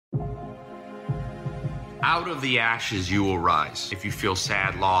Out of the ashes, you will rise. If you feel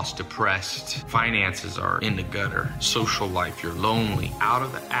sad, lost, depressed, finances are in the gutter, social life, you're lonely, out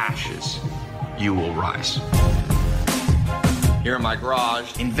of the ashes, you will rise. Here in my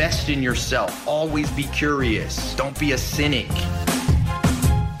garage, invest in yourself. Always be curious. Don't be a cynic.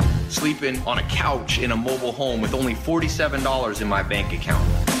 Sleeping on a couch in a mobile home with only $47 in my bank account.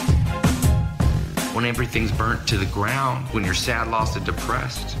 When everything's burnt to the ground, when you're sad, lost, and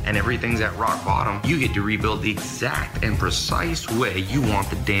depressed, and everything's at rock bottom, you get to rebuild the exact and precise way you want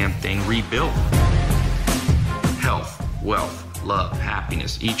the damn thing rebuilt. Health, wealth, love,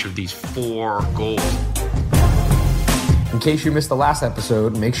 happiness, each of these 4 goals. In case you missed the last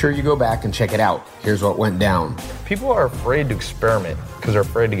episode, make sure you go back and check it out. Here's what went down. People are afraid to experiment because they're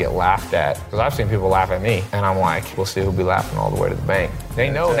afraid to get laughed at. Because I've seen people laugh at me, and I'm like, we'll see who'll be laughing all the way to the bank. They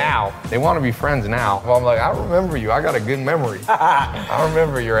know now. They want to be friends now. Well, I'm like, I remember you. I got a good memory. I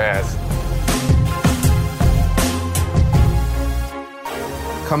remember your ass.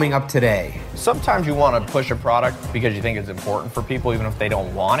 Coming up today. Sometimes you want to push a product because you think it's important for people, even if they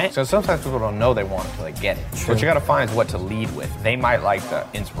don't want it. So sometimes people don't know they want it until they get it. True. What you got to find is what to lead with. They might like the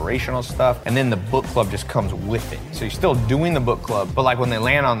inspirational stuff, and then the book club just comes with it. So you're still doing the book club, but like when they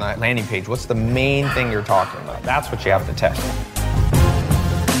land on the landing page, what's the main thing you're talking about? That's what you have to test.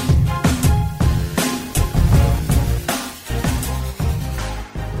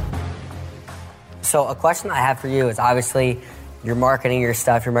 So a question I have for you is obviously you're marketing your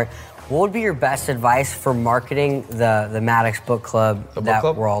stuff. What would be your best advice for marketing the Maddix book club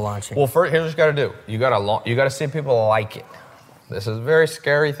we're all launching? Well, first, here's what you got to do. You got to see if people like it. This is a very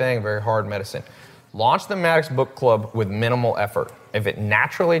scary thing, very hard medicine. Launch the Maddix book club with minimal effort. If it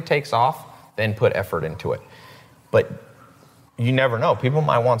naturally takes off, then put effort into it. But you never know. People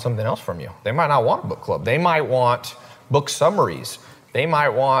might want something else from you. They might not want a book club. They might want book summaries. They might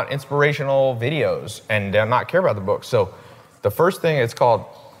want inspirational videos and not care about the book. So the first thing, it's called,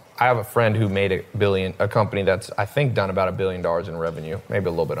 I have a friend who made a company that's, I think, done about $1 billion in revenue, maybe a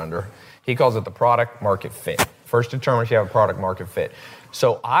little bit under. He calls it the product market fit. First determine if you have a product market fit.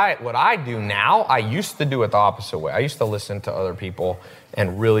 So what I do now, I used to do it the opposite way. I used to listen to other people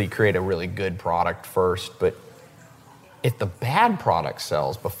and really create a really good product first. But if the bad product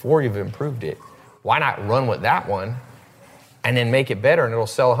sells before you've improved it, why not run with that one and then make it better and it'll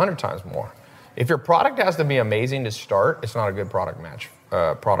sell 100 times more? If your product has to be amazing to start, it's not a good product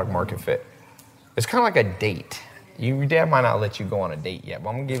market fit. It's kind of like a date. Your dad might not let you go on a date yet,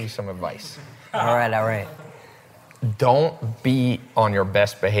 but I'm gonna give you some advice. All right. Don't be on your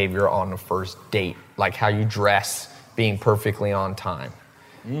best behavior on the first date, like how you dress, being perfectly on time.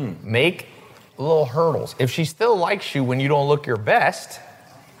 Make little hurdles. If she still likes you when you don't look your best,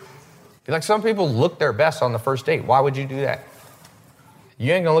 like some people look their best on the first date. Why would you do that?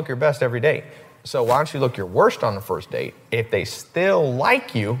 You ain't gonna look your best every day. So why don't you look your worst on the first date? If they still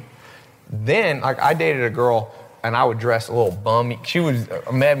like you, then, like I dated a girl and I would dress a little bummy. She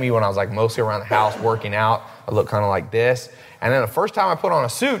met me when I was like mostly around the house working out. I looked kind of like this. And then the first time I put on a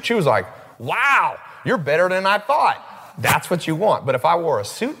suit, she was like, wow, you're better than I thought. That's what you want. But if I wore a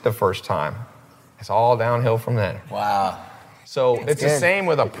suit the first time, it's all downhill from there. Wow. So it's the same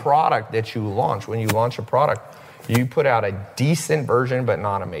with a product that you launch. When you launch a product, you put out a decent version, but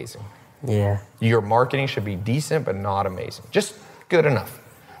not amazing. Yeah. Your marketing should be decent, but not amazing. Just good enough.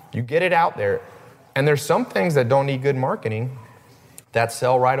 You get it out there. And there's some things that don't need good marketing that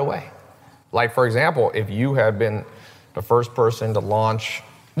sell right away. Like, for example, if you had been the first person to launch,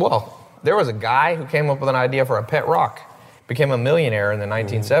 there was a guy who came up with an idea for a pet rock, became a millionaire in the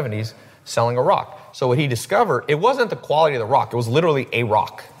 1970s selling a rock. So what he discovered, it wasn't the quality of the rock. It was literally a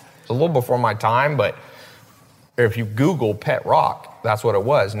rock. It's a little before my time, but if you Google pet rock, that's what it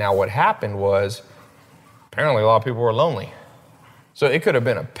was. Now, what happened was, apparently a lot of people were lonely. So it could have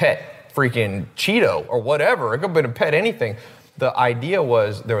been a pet freaking Cheeto or whatever. It could have been a pet anything. The idea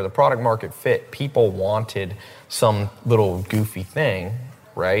was there was a product market fit. People wanted some little goofy thing,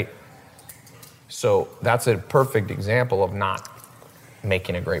 right? So that's a perfect example of not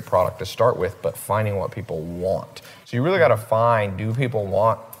making a great product to start with, but finding what people want. So you really got to find, do people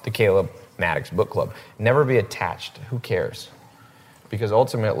want the Caleb Maddix book club? Never be attached. Who cares? Because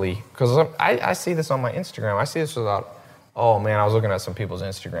ultimately, because I see this on my Instagram. I see this without, oh man, I was looking at some people's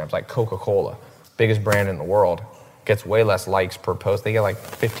Instagrams, like Coca-Cola, biggest brand in the world, gets way less likes per post. They get like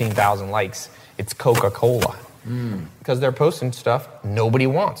 15,000 likes. It's Coca-Cola. Because they're posting stuff nobody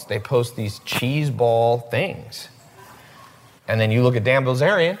wants. They post these cheese ball things. And then you look at Dan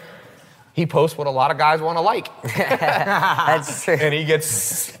Bilzerian, he posts what a lot of guys want to like. That's true. And he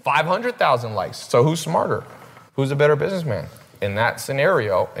gets 500,000 likes. So who's smarter? Who's a better businessman? in that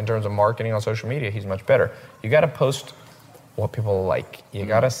scenario, in terms of marketing on social media, he's much better. You got to post what people like. You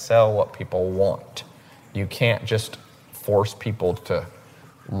got to sell what people want. You can't just force people to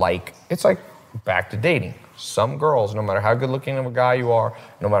like. It's like back to dating. Some girls, no matter how good looking of a guy you are,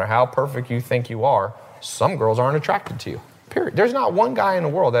 no matter how perfect you think you are, some girls aren't attracted to you. Period. There's not one guy in the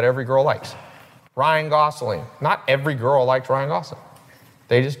world that every girl likes. Ryan Gosling. Not every girl likes Ryan Gosling.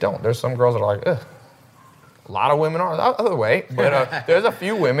 They just don't. There's some girls that are like, ugh. A lot of women are the other way, but there's a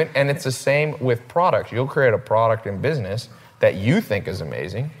few women, and it's the same with products. You'll create a product in business that you think is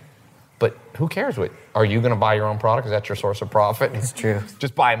amazing, but who cares what? Are you going to buy your own product? Is that your source of profit? It's true.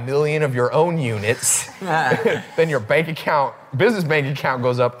 Just buy 1 million of your own units, then your business bank account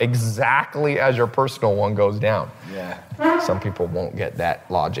goes up exactly as your personal one goes down. Yeah. Some people won't get that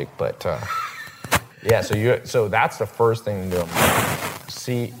logic, but yeah. So that's the first thing to do.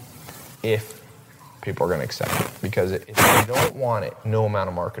 See if people are going to accept it, because if you don't want it, no amount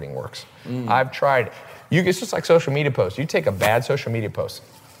of marketing works. I've tried. It's just like social media posts. You take a bad social media post,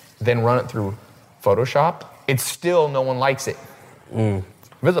 then run it through Photoshop, it's still no one likes it. If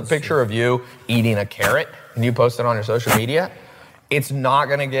there's a picture of you eating a carrot and you post it on your social media, it's not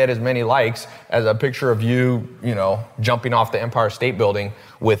going to get as many likes as a picture of you, jumping off the Empire State Building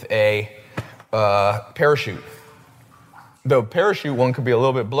with a parachute. The parachute one could be a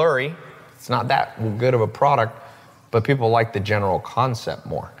little bit blurry. It's not that good of a product, but people like the general concept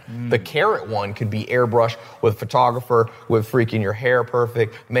more. The carrot one could be airbrushed with photographer, with freaking your hair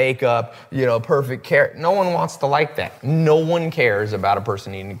perfect, makeup, perfect carrot. No one wants to like that. No one cares about a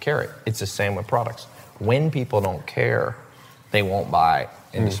person eating a carrot. It's the same with products. When people don't care, they won't buy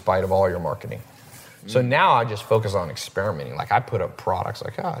in spite of all your marketing. So now I just focus on experimenting. Like I put up products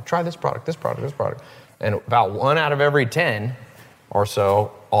like, try this product, this product, this product. And about 1 out of every 10 or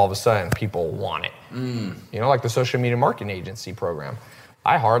so, all of a sudden people want it. Like the social media marketing agency program.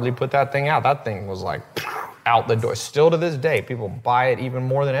 I hardly put that thing out. That thing was like out the door. Still to this day, people buy it even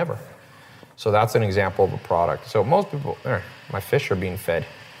more than ever. So that's an example of a product. So most people, my fish are being fed.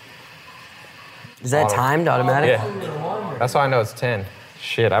 Is that timed automatic? Yeah. That's how I know it's 10.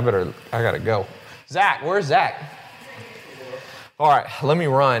 Shit, I gotta go. Zach, where's Zach? All right, let me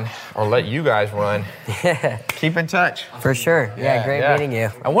run, or let you guys run. Keep in touch. For sure. Yeah, great meeting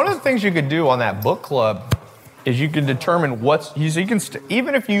you. And one of the things you could do on that book club is you can determine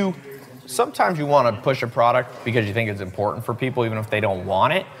even if you, sometimes you want to push a product because you think it's important for people, even if they don't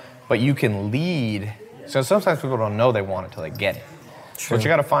want it, but you can lead. So sometimes people don't know they want it till they get it. True. What you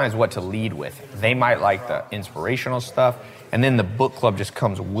got to find is what to lead with. They might like the inspirational stuff, and then the book club just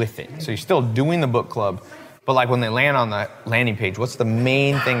comes with it. So you're still doing the book club, but like when they land on the landing page, what's the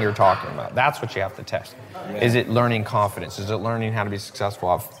main thing you're talking about? That's what you have to test. Yeah. Is it learning confidence? Is it learning how to be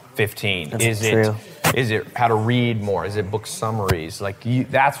successful at 15? That's true. Is it how to read more? Is it book summaries?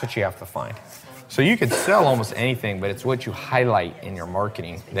 That's what you have to find. So you could sell almost anything, but it's what you highlight in your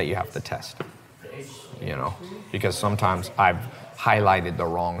marketing that you have to test. Because sometimes I've highlighted the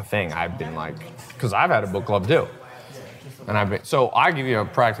wrong thing. I've been like, because I've had a book club too. So I give you a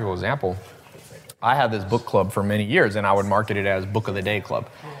practical example. I had this book club for many years, and I would market it as Book of the Day Club.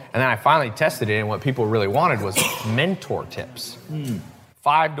 And then I finally tested it, and what people really wanted was mentor tips.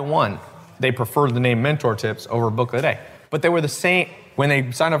 5 to 1. They preferred the name Mentor Tips over Book of the Day. But they were the same. When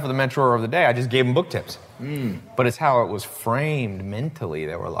they signed up for the Mentor of the Day, I just gave them book tips. But it's how it was framed mentally.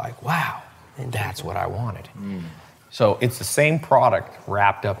 They were like, wow, that's what I wanted. So it's the same product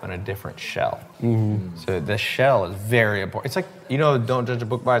wrapped up in a different shell. So the shell is very important. It's like, don't judge a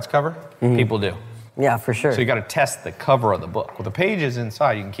book by its cover? People do. Yeah, for sure. So you got to test the cover of the book. Well, the pages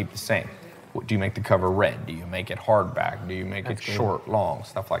inside you can keep the same. Do you make the cover red? Do you make it hardback? Do you make it short, long,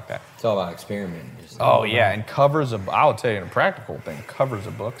 stuff like that? It's all about experimenting. Oh, yeah, and covers of, I'll tell you a practical thing, covers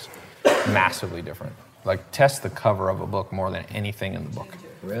of books, massively different. Like, test the cover of a book more than anything in the book.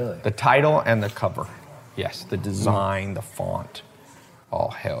 Really? The title and the cover. Yes, the design, the font. Oh,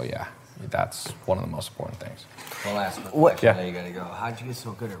 hell yeah. That's one of the most important things. Well, last question, Yeah. now you gotta go. How'd you get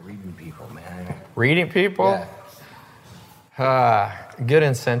so good at reading people, man? Reading people? Yeah. Good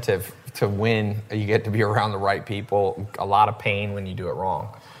incentive to win. You get to be around the right people. A lot of pain when you do it wrong.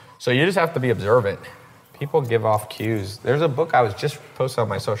 So you just have to be observant. People give off cues. There's a book I was just posted on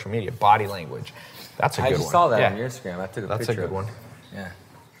my social media, Body Language. That's a good one. I just saw that on your Instagram. I took a picture. That's a good one. Yeah.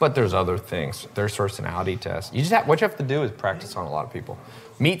 But there's other things. There's personality tests. What you have to do is practice on a lot of people.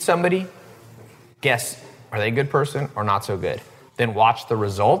 Meet somebody, guess, are they a good person or not so good? Then watch the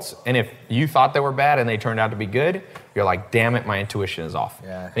results, and if you thought they were bad and they turned out to be good, you're like, damn it, my intuition is off.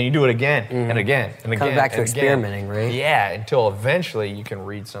 Yeah. And you do it again and again and again. Comes back to and again. experimenting, right? Yeah, until eventually you can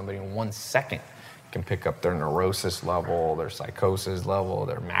read somebody in 1 second. can pick up their neurosis level, their psychosis level,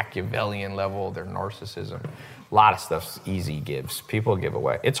 their Machiavellian level, their narcissism. A lot of stuff's easy gives. People give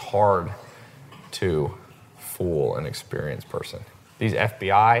away. It's hard to fool an experienced person. These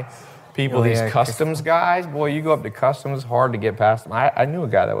FBI people, these customs guys, boy, you go up to customs, hard to get past them. I knew a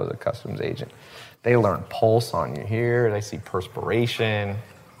guy that was a customs agent. They learn pulse on you here. They see perspiration.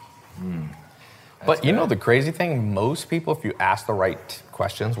 But you know the crazy thing? Most people, if you ask the right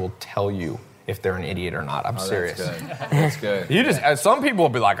questions, will tell you if they're an idiot or not. I'm serious. That's good. You just, some people will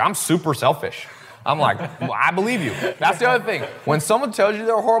be like, I'm super selfish. I'm like, well, I believe you. That's the other thing. When someone tells you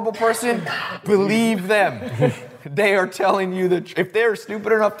they're a horrible person, believe them. They are telling you that if they're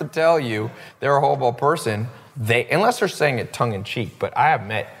stupid enough to tell you they're a horrible person, unless they're saying it tongue in cheek. But I have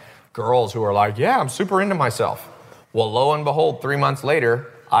met girls who are like, yeah, I'm super into myself. Well, lo and behold, 3 months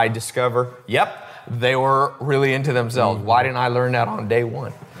later, I discover, yep, they were really into themselves. Why didn't I learn that on day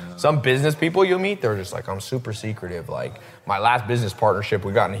one? Some business people you'll meet, they're just like, I'm super secretive. Like, my last business partnership,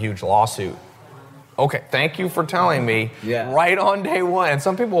 we got in a huge lawsuit. Okay, thank you for telling me right on day one. And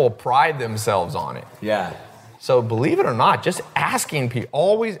some people will pride themselves on it. Yeah. So believe it or not, just asking people,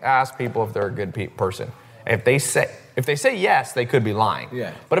 always ask people if they're a good person. If they say yes, they could be lying.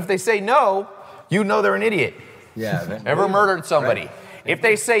 Yeah. But if they say no, you know they're an idiot. Yeah. Ever murdered somebody. Right. If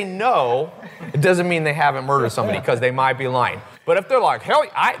they say no, it doesn't mean they haven't murdered somebody because they might be lying. But if they're like, hell,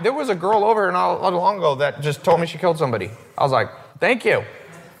 there was a girl over here not long ago that just told me she killed somebody. I was like, thank you.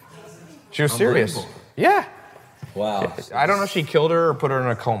 She was serious. Yeah. Wow. I don't know if she killed her or put her in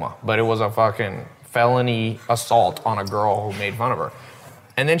a coma, but it was a fucking felony assault on a girl who made fun of her.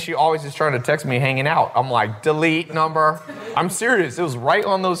 And then she always is trying to text me hanging out. I'm like, delete number. I'm serious. It was right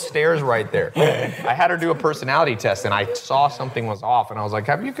on those stairs right there. I had her do a personality test, and I saw something was off, and I was like,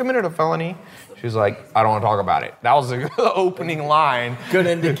 have you committed a felony? She was like, I don't want to talk about it. That was the opening line. Good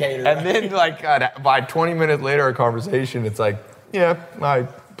indicator. And then, like, by 20 minutes later, a conversation, it's like, yeah, I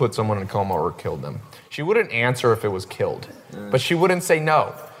put someone in a coma or killed them. She wouldn't answer if it was killed, but she wouldn't say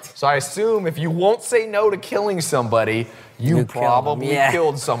no. So I assume if you won't say no to killing somebody, you probably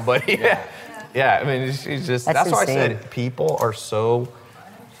killed somebody. Yeah, I mean, she's just, that's why I said people are so,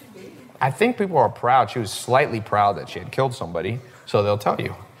 I think people are proud. She was slightly proud that she had killed somebody, so they'll tell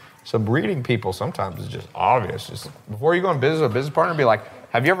you. So reading people sometimes is just obvious. Just before you go in business with a business partner, be like,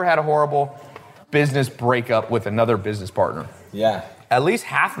 have you ever had a horrible business breakup with another business partner? Yeah. At least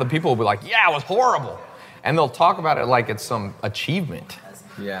half of the people will be like, yeah, it was horrible. And they'll talk about it like it's some achievement.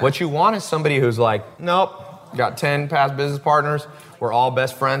 Yeah. What you want is somebody who's like, nope, got 10 past business partners. We're all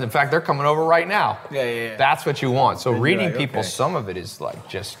best friends. In fact, they're coming over right now. Yeah. That's what you want. So then reading like, people, some of it is like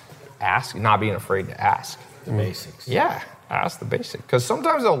just ask, not being afraid to ask. The basics. Yeah, ask the basic. Because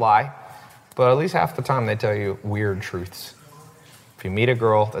sometimes they'll lie, but at least half the time they tell you weird truths. If you meet a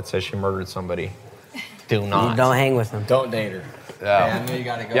girl that says she murdered somebody, do not. Don't hang with them. Don't date her. Yeah. I know you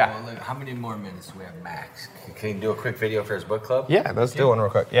gotta go. Yeah. Look, how many more minutes do we have max? Can you do a quick video for his book club? Yeah, let's do one real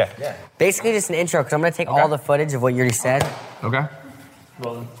quick. Yeah. Basically, just an intro, because I'm going to take all the footage of what you already said. Okay.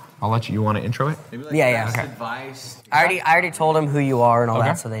 Well, I'll let you. You want to intro it? Maybe like Yeah. best Okay. advice. I already told them who you are and all Okay.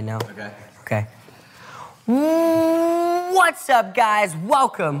 that, so they know. Okay. What's up, guys?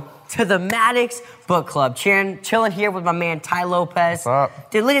 Welcome to the Maddix Book Club. Chilling here with my man Ty Lopez. What's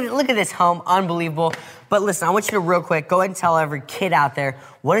up? Dude, look at this home, unbelievable. But listen, I want you to real quick go ahead and tell every kid out there,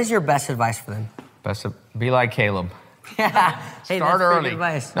 what is your best advice for them? Be like Caleb. Hey, Start that's pretty early. good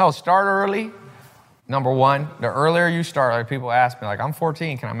advice. No, start early. Number one, the earlier you start, like people ask me, like, I'm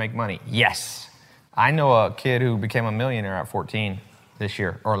 14, can I make money? Yes. I know a kid who became a millionaire at 14 this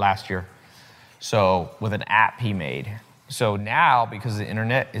year, or last year. So with an app he made. So now, because the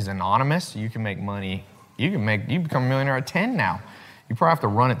internet is anonymous, you can make money. You become a millionaire at 10 now. You probably have to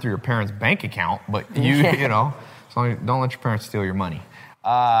run it through your parents' bank account, but you know, so don't let your parents steal your money.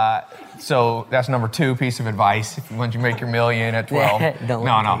 So that's number two piece of advice. Once you make your million at 12. No,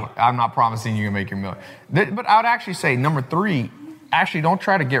 I'm not promising you can make your million. But I would actually say number three, actually don't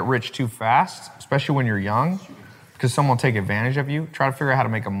try to get rich too fast, especially when you're young, because someone will take advantage of you. Try to figure out how to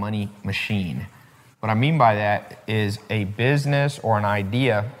make a money machine. What I mean by that is a business or an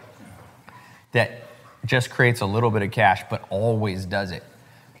idea that just creates a little bit of cash, but always does it.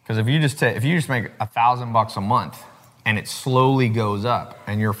 Because if you just make $1,000 a month and it slowly goes up,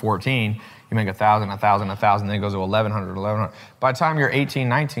 and you're 14, you make 1,000, 1,000, 1,000, then it goes to 1,100, 1,100. By the time you're 18,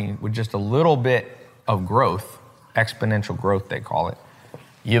 19, with just a little bit of growth, exponential growth they call it,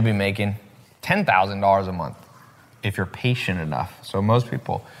 you'll be making $10,000 a month if you're patient enough. So most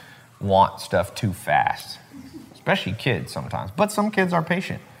people want stuff too fast, especially kids sometimes. But some kids are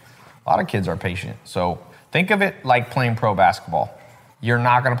patient. A lot of kids are patient. So think of it like playing pro basketball. you're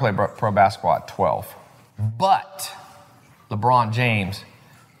not going to play pro basketball at 12. But LeBron James,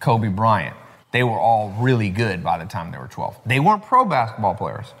 Kobe Bryant, they were all really good by the time they were 12. They weren't pro basketball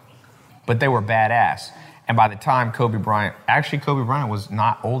players, but they were badass. And by the time Kobe Bryant was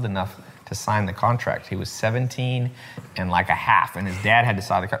not old enough to sign the contract. He was 17 and like a half, and his dad had to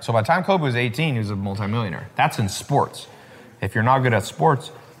sign the contract. So by the time Kobe was 18, he was a multimillionaire. That's in sports. If you're not good at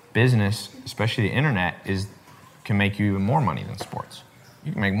sports, business, especially the internet, can make you even more money than sports.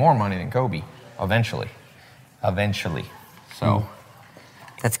 You can make more money than Kobe eventually. So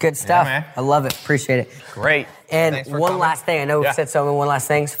that's good stuff. Yeah, man. I love it. Appreciate it. Great. And one last thing. I know we've said so many one last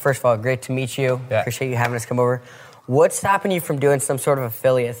things. First of all, great to meet you. Yeah. Appreciate you having us come over. What's stopping you from doing some sort of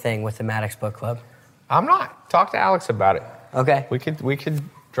affiliate thing with the Maddix Book Club? I'm not. Talk to Alex about it. Okay. We could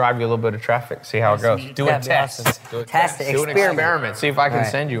drive you a little bit of traffic, see how it goes. Do a test. Awesome. Do a test. Do an experiment. See if I can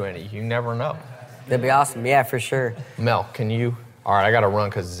send you any. You never know. That'd be awesome. Yeah, for sure. Mel, can you? All right, I got to run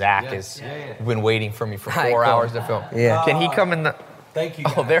because Zach has been waiting for me for 4 hours to film. Yeah. Can he come in the? Thank you.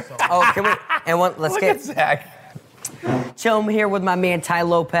 Oh, there. Oh, can we? And let's Look get at Zach. Joe. I'm here with my man Ty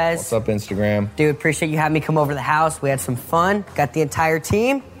Lopez. What's up, Instagram? Dude, appreciate you having me come over to the house. We had some fun. Got the entire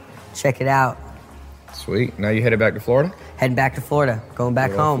team. Check it out. Sweet. Now you headed back to Florida? Heading back to Florida. Going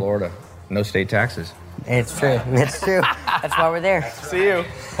back home. Florida. No state taxes. It's true. It's true. That's why we're there. See you.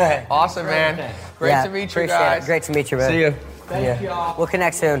 Awesome, man. Great to meet you appreciate guys. it. Great to meet you, man. See you. Thank y'all. We'll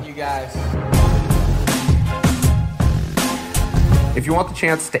connect soon. You guys. If you want the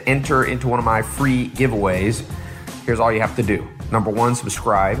chance to enter into one of my free giveaways, here's all you have to do. Number 1,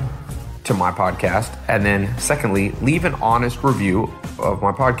 subscribe to my podcast. And then secondly, leave an honest review of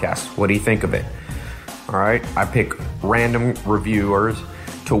my podcast. What do you think of it? All right. I pick random reviewers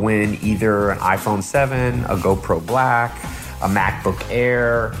to win either an iPhone 7, a GoPro Black, a MacBook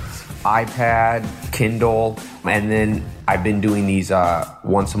Air, iPad, Kindle, and then I've been doing these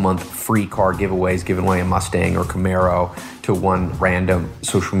once a month free car giveaways, giving away a Mustang or Camaro to one random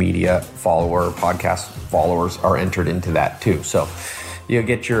social media follower. Podcast followers are entered into that too. So you'll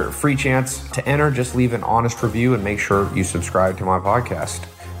get your free chance to enter. Just leave an honest review and make sure you subscribe to my podcast.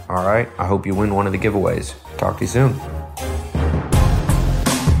 All right. I hope you win one of the giveaways. Talk to you soon.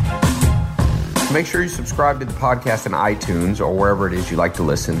 Make sure you subscribe to the podcast on iTunes or wherever it is you like to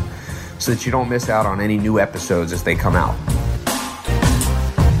listen so that you don't miss out on any new episodes as they come out.